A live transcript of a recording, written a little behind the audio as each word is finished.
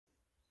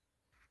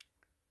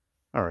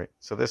Alright,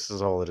 so this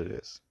is all that it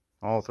is.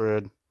 All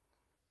thread,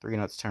 3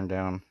 nuts turned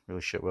down,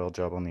 really shit weld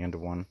job on the end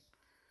of one.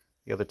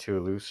 The other 2 are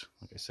loose,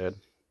 like I said,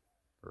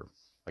 or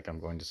like I'm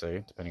going to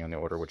say, depending on the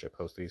order which I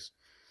post these.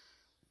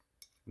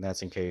 And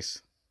that's in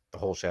case the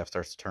whole shaft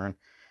starts to turn.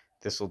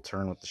 This will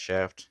turn with the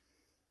shaft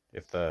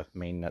if the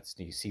main nut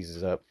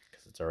seizes up,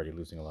 because it's already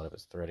losing a lot of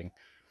its threading.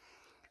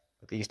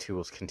 But these 2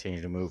 will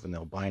continue to move, and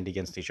they'll bind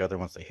against each other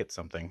once they hit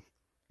something,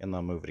 and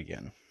they'll move it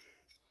again.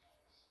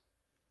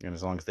 And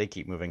as long as they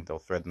keep moving, they'll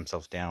thread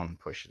themselves down and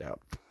push it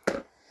out.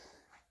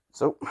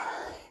 So,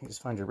 you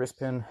just find your wrist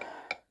pin,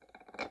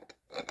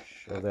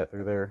 shove that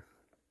through there.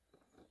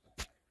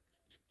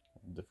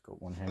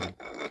 Difficult one-handed.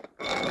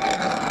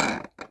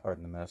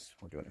 Pardon the mess,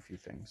 we're doing a few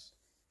things.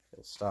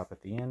 It'll stop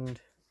at the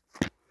end.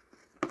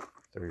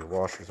 Throw your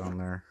washers on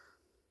there.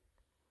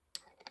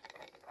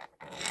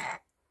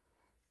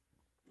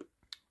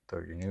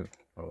 Throw your new,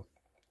 well,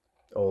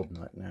 old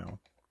nut now.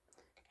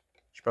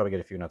 Should probably get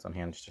a few nuts on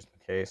hand just in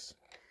case.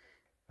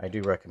 I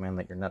do recommend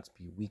that your nuts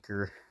be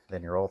weaker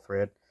than your all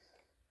thread,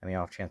 and the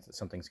off chance that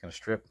something's going to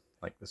strip,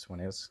 like this one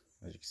is.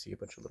 As you can see, a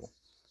bunch of little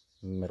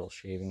metal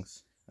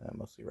shavings,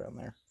 mostly around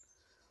there.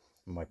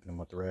 I'm wiping them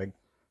with the rag.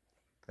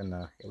 Then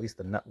at least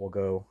the nut will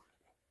go,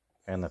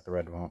 and the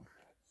thread won't.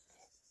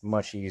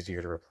 Much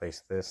easier to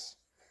replace this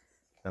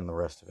than the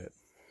rest of it.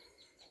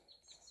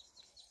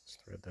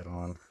 Just thread that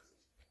on.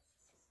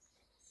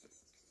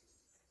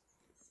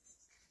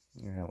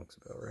 Yeah, that looks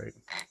about right.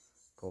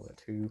 Pull that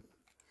too.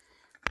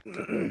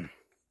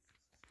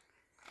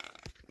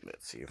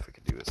 Let's see if we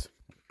can do this.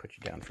 Put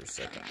you down for a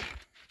second.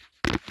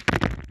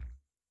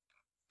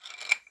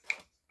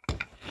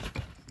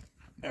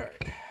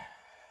 Alright.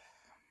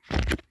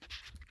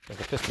 If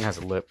the piston has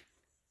a lip,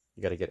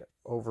 you got to get it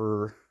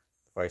over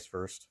the vise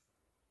first.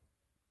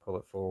 Pull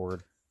it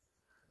forward.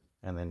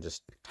 And then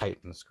just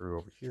tighten the screw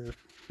over here.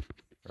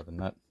 Or the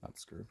nut, not the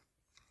screw.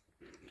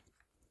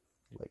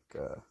 Like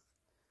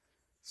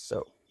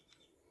so.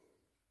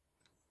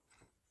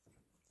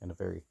 In a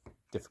very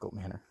difficult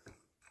manner.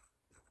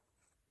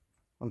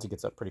 Once it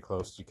gets up pretty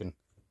close, you can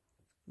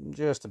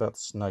just about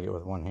snug it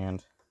with one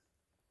hand.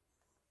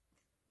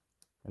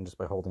 And just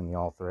by holding the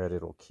all thread,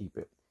 it'll keep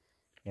it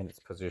in its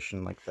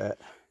position like that.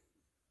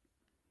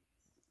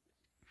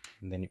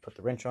 And then you put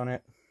the wrench on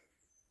it.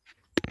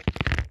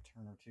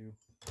 Turn or two.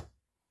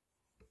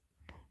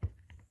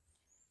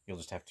 You'll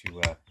just have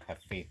to have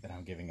faith that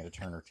I'm giving it a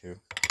turn or two.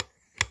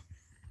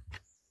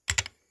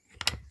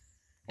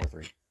 Or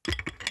 3.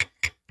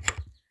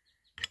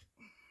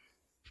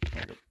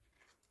 There we go.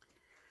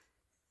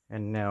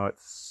 And now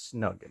it's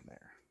snug in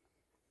there.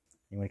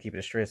 You want to keep it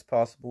as straight as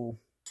possible.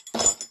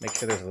 Make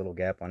sure there's a little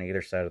gap on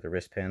either side of the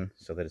wrist pin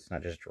so that it's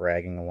not just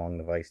dragging along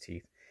the vise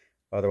teeth.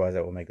 Otherwise,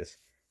 that will make this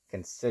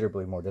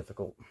considerably more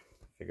difficult.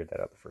 Figured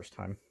that out the first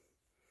time.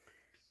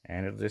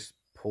 And it'll just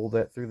pull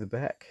that through the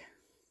back.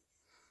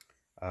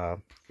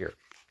 Here,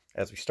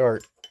 as we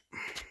start,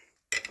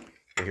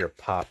 you'll hear a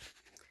pop.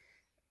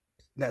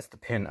 That's the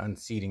pin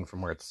unseating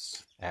from where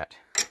it's at.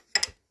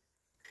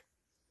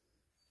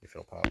 If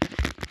it'll pop.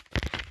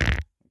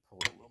 Pull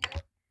it a little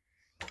more.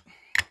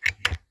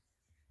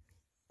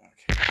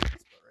 Okay,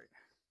 that's about right.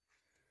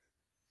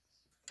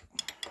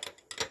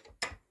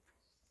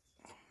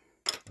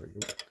 There we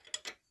go.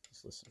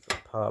 Just listen for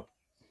the pop.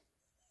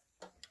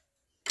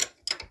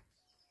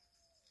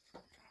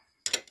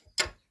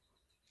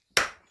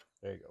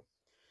 There you go.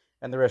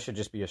 And the rest should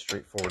just be a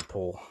straightforward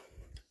pull.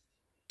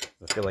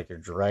 I feel like you're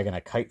dragging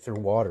a kite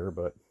through water,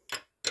 but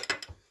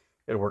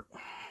it'll work.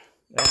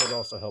 And it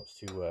also helps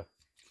to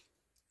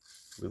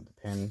lube the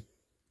pin,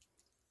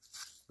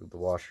 lube the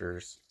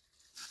washers,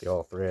 the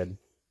all thread,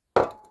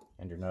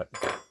 and your nut.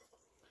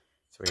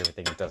 So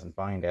everything doesn't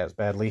bind as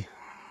badly.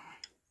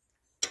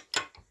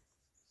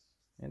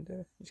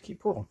 And just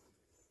keep pulling.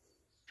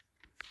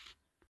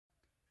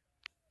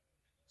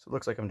 So it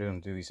looks like I'm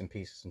going to do these in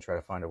pieces and try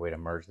to find a way to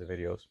merge the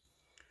videos.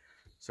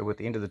 So with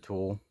the end of the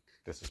tool,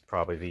 this is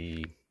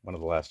probably one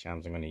of the last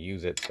times I'm going to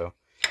use it, so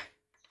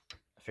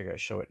I figure I'd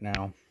show it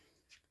now.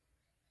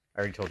 I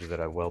already told you that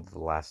I welded the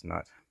last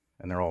nut,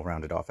 and they're all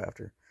rounded off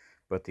after,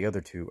 but the other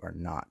 2 are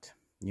not.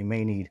 You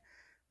may need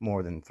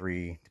more than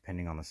 3,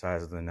 depending on the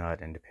size of the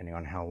nut and depending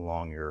on how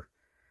long your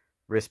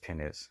wrist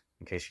pin is,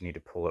 in case you need to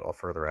pull it all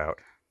further out.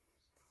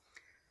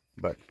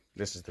 But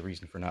this is the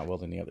reason for not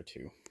welding the other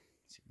 2.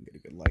 So you can get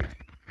a good light.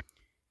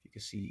 You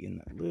can see in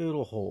that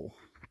little hole,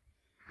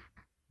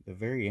 the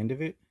very end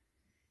of it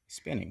is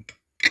spinning.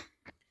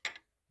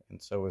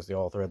 And so is the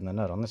all thread and the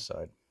nut on this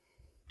side.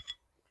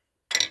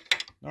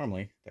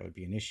 Normally, that would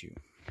be an issue.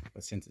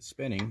 But since it's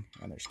spinning,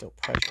 and there's still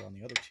pressure on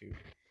the other 2,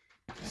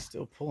 it's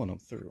still pulling them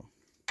through.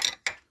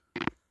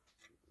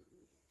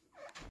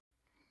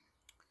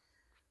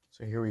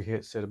 So here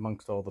we sit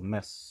amongst all the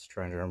mess,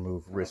 trying to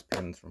remove wrist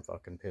pins from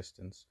fucking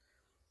pistons.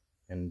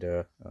 And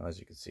as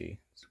you can see,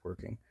 it's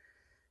working.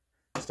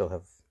 Still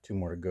have 2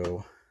 more to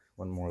go.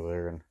 1 more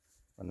there, and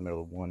in the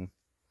middle of one.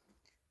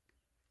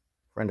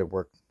 Friend at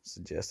work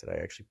suggested I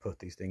actually put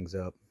these things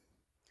up.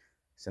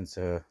 Since,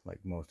 like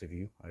most of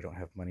you, I don't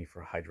have money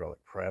for a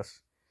hydraulic press.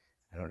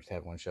 I don't just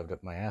have one shoved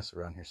up my ass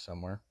around here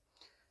somewhere.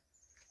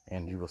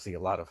 And you will see a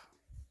lot of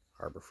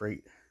Harbor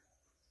Freight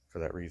for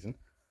that reason.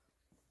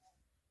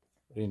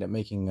 I ended up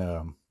making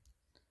a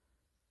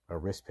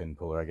wrist pin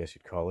puller, I guess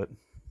you'd call it,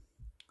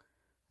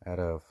 out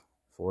of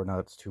 4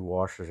 nuts, 2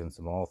 washers, and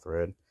some all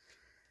thread.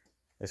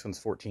 This one's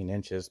 14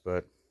 inches,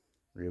 but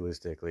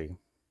realistically,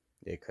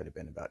 it could have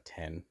been about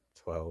 10,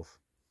 12.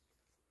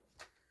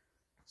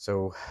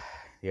 So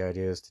the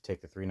idea is to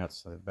take the 3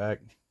 nuts to the back,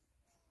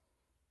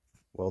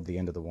 weld the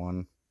end of the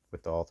one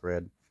with the all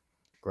thread,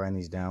 grind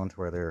these down to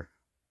where they're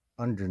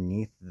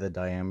underneath the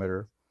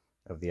diameter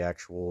of the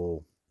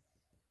actual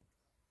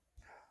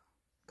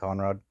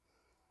conrod,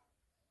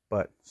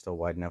 but still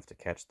wide enough to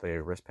catch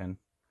the wrist pin.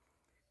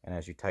 And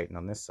as you tighten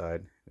on this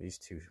side, these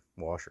 2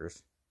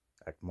 washers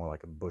act more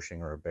like a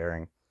bushing or a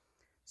bearing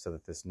so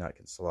that this nut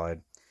can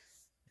slide.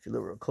 If you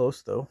look real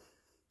close though,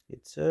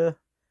 it's been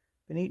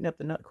eating up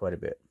the nut quite a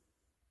bit.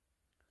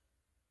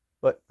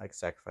 But I could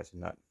sacrifice a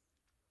nut.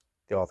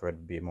 The all thread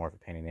would be more of a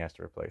pain in the ass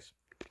to replace.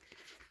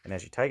 And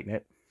as you tighten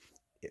it,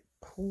 it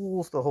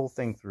pulls the whole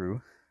thing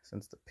through,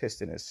 since the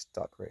piston is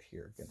stuck right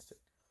here against it.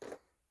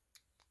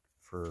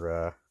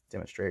 For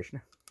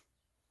demonstration,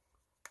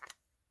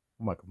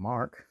 I'll make a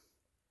mark.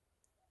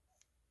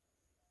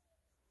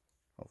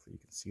 Hopefully you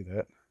can see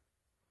that.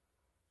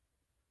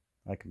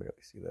 I can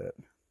barely see that.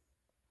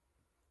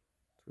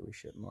 It's a really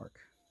shit mark.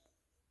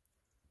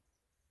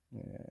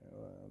 Yeah,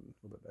 a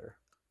little bit better.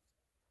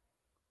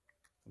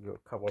 I'll do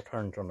a couple of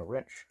turns on the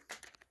wrench,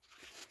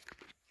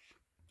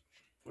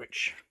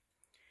 which,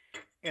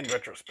 in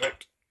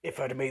retrospect, if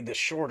I'd have made this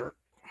shorter,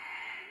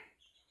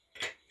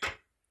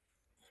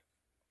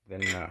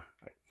 then I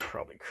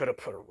probably could have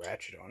put a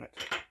ratchet on it.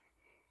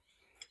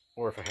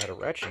 Or if I had a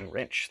ratcheting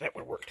wrench, that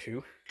would work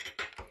too.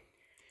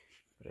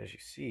 But as you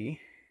see,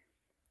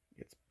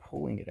 it's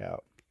pulling it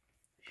out.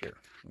 Here,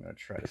 I'm going to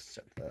try to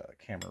set the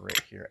camera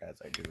right here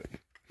as I do it.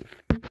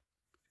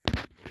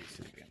 Brace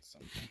it against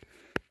something.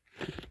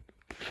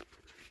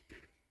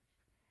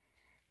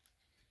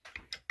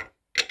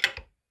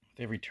 With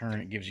every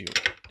turn, it gives you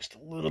just a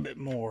little bit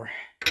more,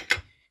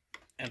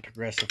 and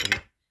progressively,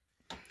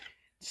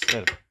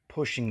 instead of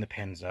pushing the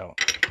pins out,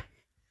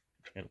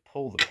 it'll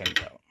pull the pins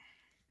out.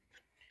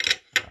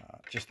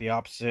 Just the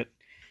opposite.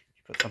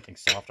 You put something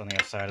soft on the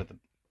outside of the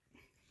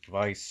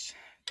vise,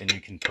 then you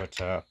can put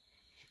the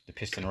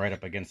piston right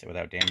up against it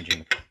without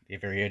damaging the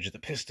very edge of the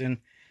piston,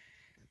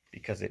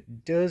 because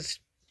it does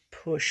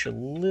push a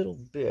little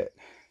bit,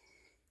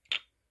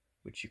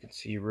 which you can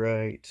see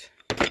right.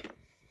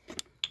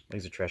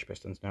 These are trash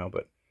pistons now,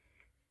 but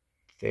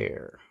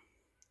there,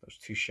 those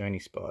 2 shiny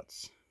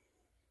spots.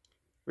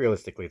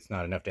 Realistically, it's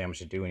not enough damage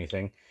to do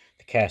anything.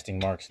 The casting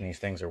marks in these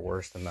things are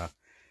worse than the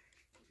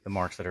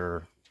marks that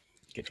are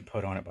getting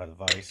put on it by the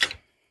vise.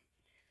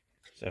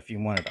 So if you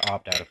wanted to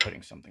opt out of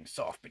putting something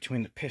soft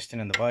between the piston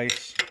and the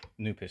vise,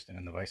 new piston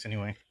and the vise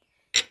anyway,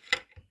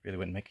 really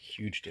wouldn't make a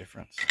huge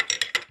difference.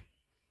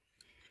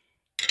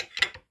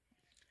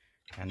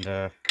 And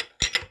I'll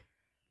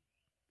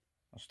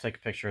just take a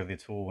picture of the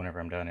tool whenever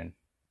I'm done and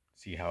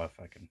see how if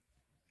I can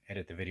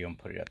edit the video and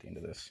put it at the end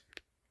of this.